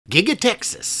Giga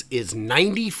Texas is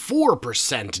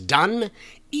 94% done,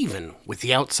 even with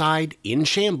the outside in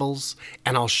shambles,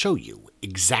 and I'll show you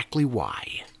exactly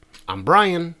why. I'm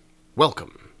Brian.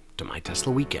 Welcome to my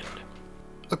Tesla Weekend.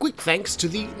 A quick thanks to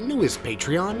the newest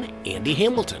Patreon, Andy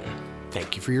Hamilton.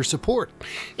 Thank you for your support,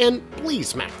 and please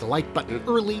smack the like button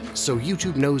early so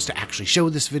YouTube knows to actually show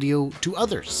this video to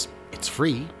others. It's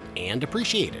free and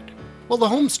appreciated. Well, the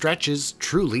home stretch is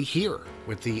truly here,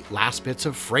 with the last bits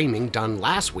of framing done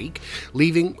last week,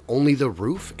 leaving only the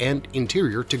roof and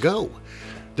interior to go.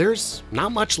 There's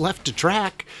not much left to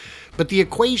track, but the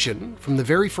equation from the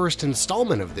very first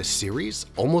installment of this series,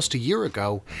 almost a year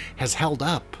ago, has held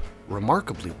up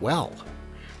remarkably well.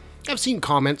 I've seen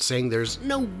comments saying there's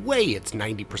no way it's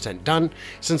 90% done,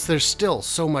 since there's still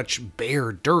so much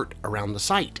bare dirt around the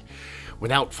site.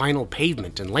 Without final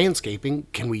pavement and landscaping,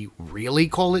 can we really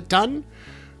call it done?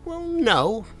 Well,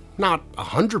 no, not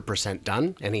 100%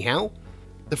 done, anyhow.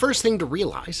 The first thing to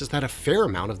realize is that a fair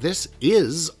amount of this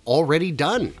is already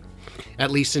done,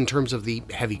 at least in terms of the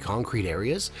heavy concrete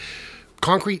areas.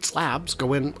 Concrete slabs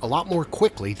go in a lot more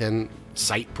quickly than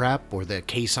site prep or the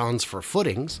caissons for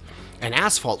footings, and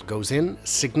asphalt goes in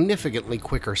significantly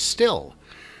quicker still.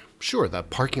 Sure, the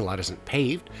parking lot isn't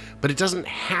paved, but it doesn't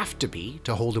have to be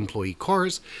to hold employee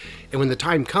cars, and when the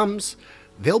time comes,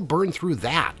 they'll burn through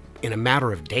that in a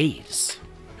matter of days.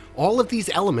 All of these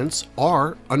elements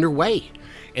are underway,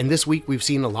 and this week we've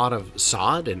seen a lot of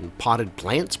sod and potted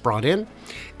plants brought in,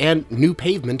 and new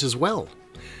pavement as well.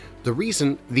 The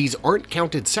reason these aren't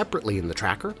counted separately in the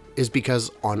tracker is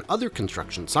because on other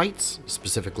construction sites,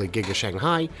 specifically Giga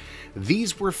Shanghai,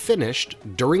 these were finished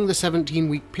during the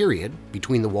 17-week period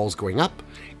between the walls going up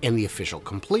and the official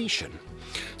completion.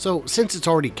 So since it's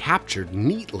already captured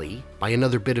neatly by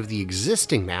another bit of the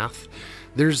existing math,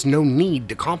 there's no need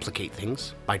to complicate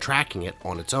things by tracking it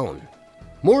on its own.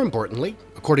 More importantly,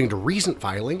 according to recent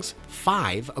filings,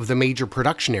 5 of the major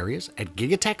production areas at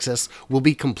Giga Texas will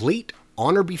be complete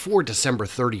on or before December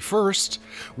 31st,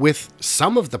 with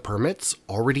some of the permits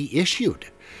already issued.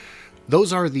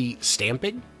 Those are the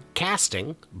stamping,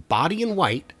 casting, body in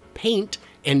white, paint,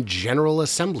 and general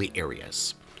assembly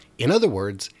areas. In other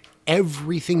words,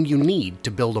 everything you need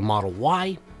to build a Model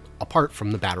Y, apart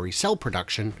from the battery cell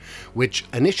production, which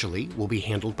initially will be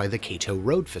handled by the Cato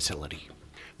Road facility.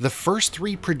 The first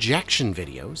 3 projection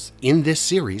videos in this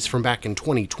series from back in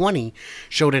 2020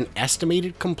 showed an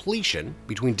estimated completion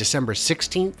between December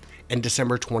 16th and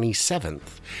December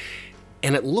 27th,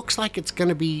 and it looks like it's going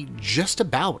to be just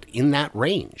about in that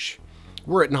range.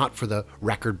 Were it not for the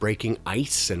record-breaking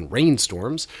ice and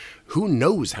rainstorms, who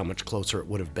knows how much closer it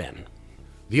would have been.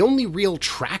 The only real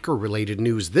tracker-related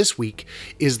news this week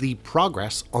is the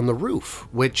progress on the roof,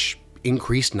 which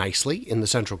increased nicely in the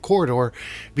central corridor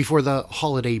before the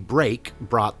holiday break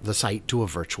brought the site to a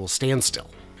virtual standstill.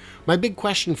 My big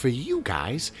question for you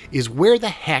guys is, where the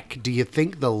heck do you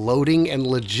think the loading and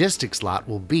logistics lot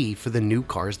will be for the new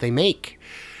cars they make?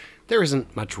 There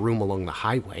isn't much room along the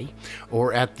highway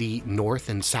or at the north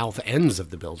and south ends of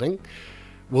the building.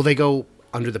 Will they go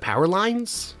under the power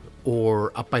lines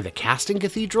or up by the casting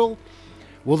cathedral?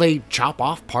 Will they chop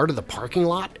off part of the parking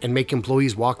lot and make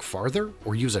employees walk farther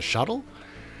or use a shuttle?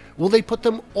 Will they put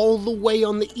them all the way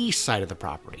on the east side of the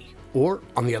property or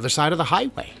on the other side of the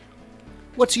highway?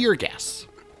 What's your guess?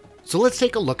 So let's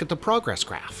take a look at the progress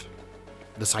graph.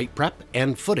 The site prep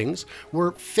and footings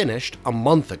were finished a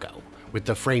month ago, with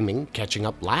the framing catching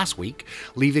up last week,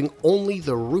 leaving only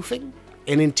the roofing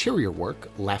and interior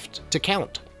work left to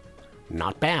count.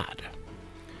 Not bad.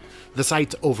 The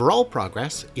site's overall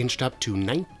progress inched up to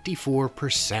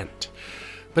 94%.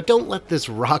 But don't let this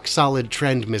rock-solid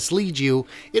trend mislead you.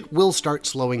 It will start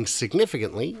slowing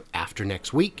significantly after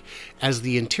next week, as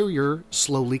the interior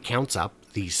slowly counts up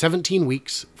the 17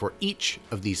 weeks for each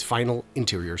of these final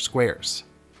interior squares.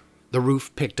 The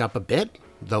roof picked up a bit,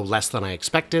 though less than I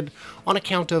expected, on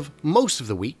account of most of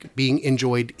the week being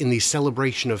enjoyed in the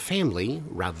celebration of family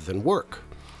rather than work.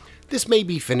 This may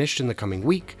be finished in the coming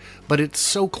week, but it's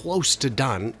so close to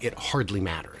done it hardly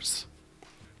matters.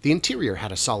 The interior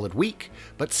had a solid week,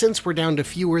 but since we're down to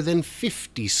fewer than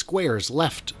 50 squares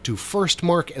left to first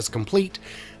mark as complete,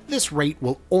 this rate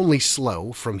will only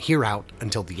slow from here out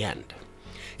until the end.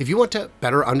 If you want to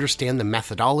better understand the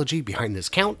methodology behind this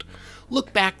count,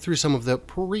 look back through some of the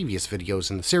previous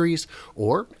videos in the series,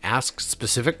 or ask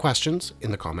specific questions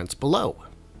in the comments below.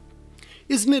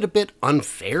 Isn't it a bit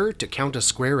unfair to count a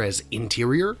square as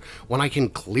interior when I can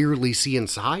clearly see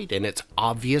inside and it's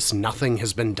obvious nothing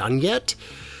has been done yet?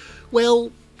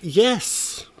 Well,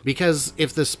 yes, because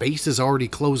if the space is already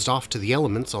closed off to the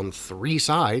elements on 3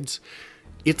 sides,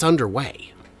 it's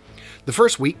underway. The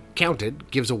first week counted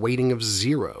gives a weighting of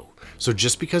 0, so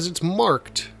just because it's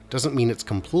marked doesn't mean it's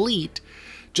complete,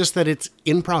 just that it's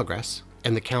in progress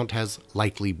and the count has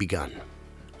likely begun.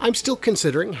 I'm still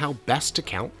considering how best to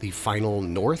count the final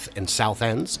north and south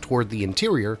ends toward the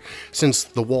interior since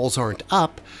the walls aren't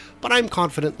up, but I'm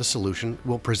confident the solution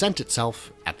will present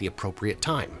itself at the appropriate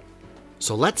time.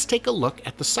 So let's take a look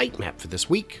at the site map for this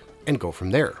week and go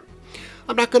from there.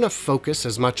 I'm not going to focus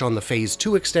as much on the Phase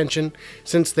 2 extension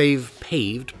since they've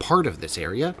paved part of this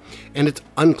area, and it's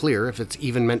unclear if it's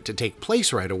even meant to take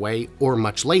place right away or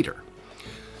much later.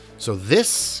 So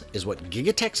this is what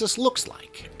Giga Texas looks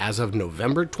like as of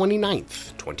November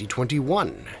 29th,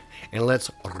 2021. And let's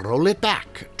roll it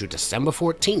back to December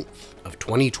 14th of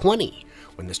 2020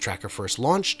 when this tracker first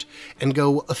launched and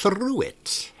go through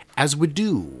it as we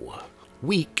do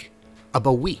week by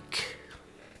week.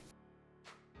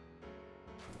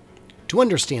 To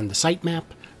understand the site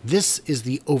map, this is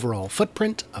the overall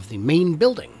footprint of the main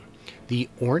building. The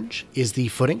orange is the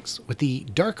footings, with the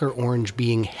darker orange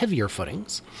being heavier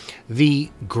footings. The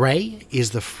gray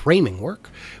is the framing work,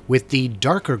 with the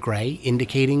darker gray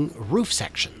indicating roof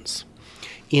sections.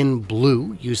 In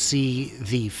blue, you see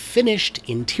the finished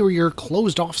interior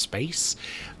closed-off space,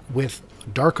 with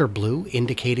darker blue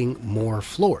indicating more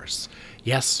floors.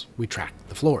 Yes, we tracked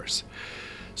the floors.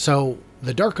 So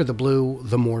the darker the blue,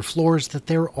 the more floors that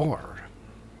there are.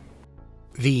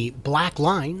 The black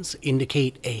lines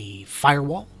indicate a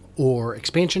firewall or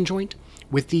expansion joint,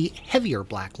 with the heavier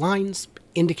black lines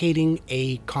indicating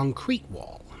a concrete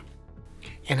wall.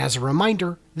 And as a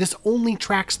reminder, this only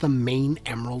tracks the main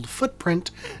Emerald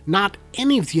footprint, not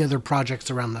any of the other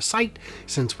projects around the site,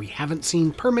 since we haven't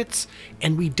seen permits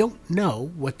and we don't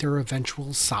know what their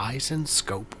eventual size and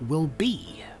scope will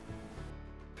be.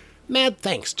 Mad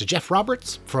thanks to Jeff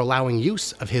Roberts for allowing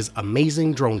use of his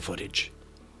amazing drone footage.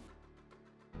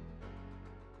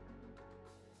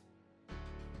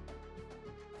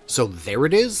 So there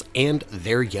it is, and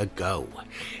there you go.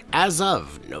 As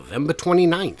of November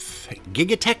 29th,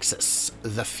 Giga Texas,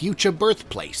 the future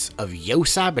birthplace of Yo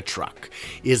Cybertruck,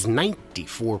 is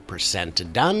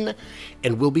 94% done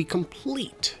and will be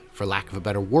complete, for lack of a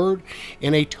better word,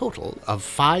 in a total of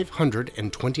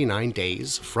 529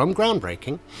 days from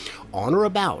groundbreaking on or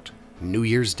about New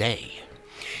Year's Day.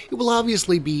 It will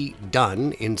obviously be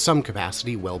done in some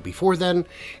capacity well before then,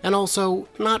 and also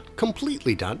not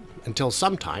completely done until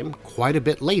sometime quite a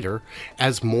bit later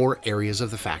as more areas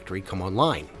of the factory come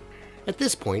online. At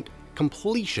this point,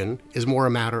 completion is more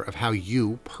a matter of how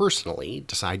you personally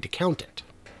decide to count it.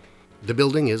 The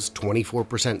building is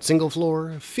 24% single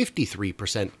floor,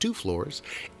 53% 2 floors,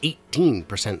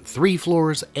 18% 3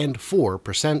 floors, and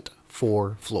 4%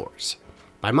 4 floors.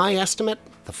 By my estimate,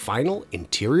 the final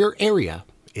interior area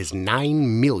is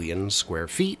 9 million square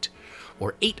feet,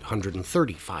 or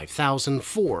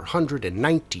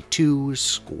 835,492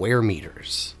 square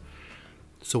meters.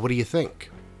 So what do you think?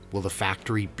 Will the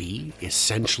factory be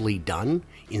essentially done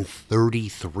in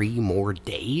 33 more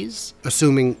days,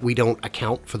 assuming we don't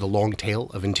account for the long tail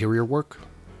of interior work?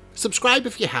 Subscribe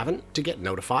if you haven't to get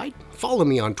notified. Follow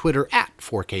me on Twitter at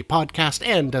 4K Podcast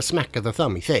and a smack of the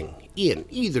thummy thing in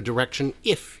either direction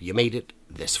if you made it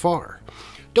this far.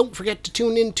 Don't forget to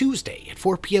tune in Tuesday at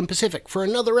 4 p.m. Pacific for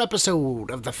another episode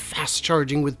of the Fast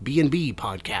Charging with B&B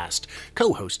podcast,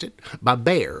 co-hosted by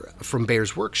Bear from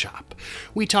Bear's Workshop.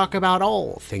 We talk about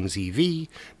all things EV,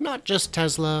 not just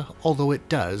Tesla, although it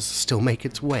does still make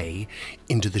its way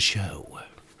into the show.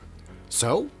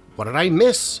 So, what did I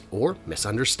miss or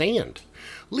misunderstand?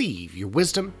 Leave your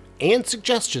wisdom and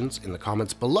suggestions in the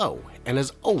comments below. And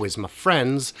as always, my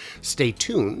friends, stay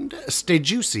tuned, stay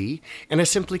juicy, and I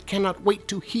simply cannot wait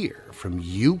to hear from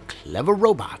you clever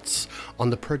robots on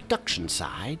the production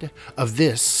side of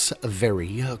this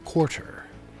very quarter.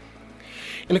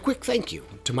 And a quick thank you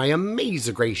to my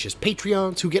amazing gracious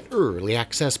Patreons who get early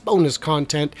access bonus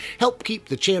content, help keep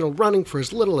the channel running for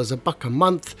as little as $1 a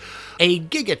month. A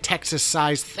Giga Texas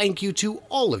size thank you to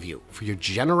all of you for your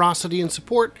generosity and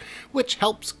support, which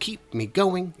helps keep me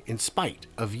going in spite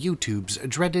of YouTube's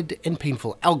dreaded and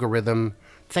painful algorithm.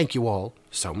 Thank you all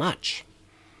so much.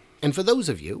 And for those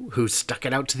of you who stuck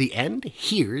it out to the end,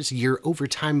 here's your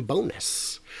overtime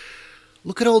bonus.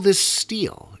 Look at all this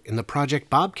steel in the Project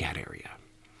Bobcat area.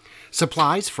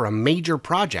 Supplies for a major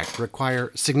project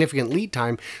require significant lead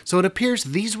time, so it appears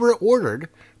these were ordered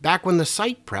back when the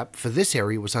site prep for this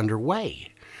area was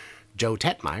underway. Joe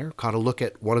Tetmeyer caught a look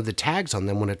at one of the tags on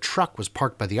them when a truck was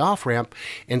parked by the off-ramp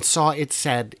and saw it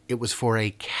said it was for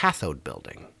a cathode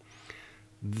building.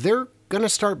 They're going to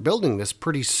start building this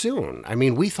pretty soon. I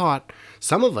mean,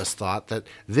 some of us thought that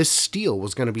this steel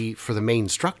was going to be for the main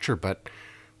structure, but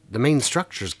the main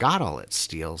structure's got all its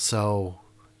steel, so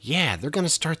yeah, they're going to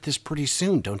start this pretty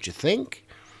soon, don't you think?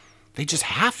 They just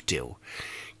have to.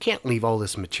 Can't leave all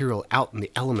this material out in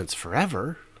the elements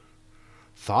forever.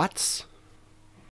 Thoughts?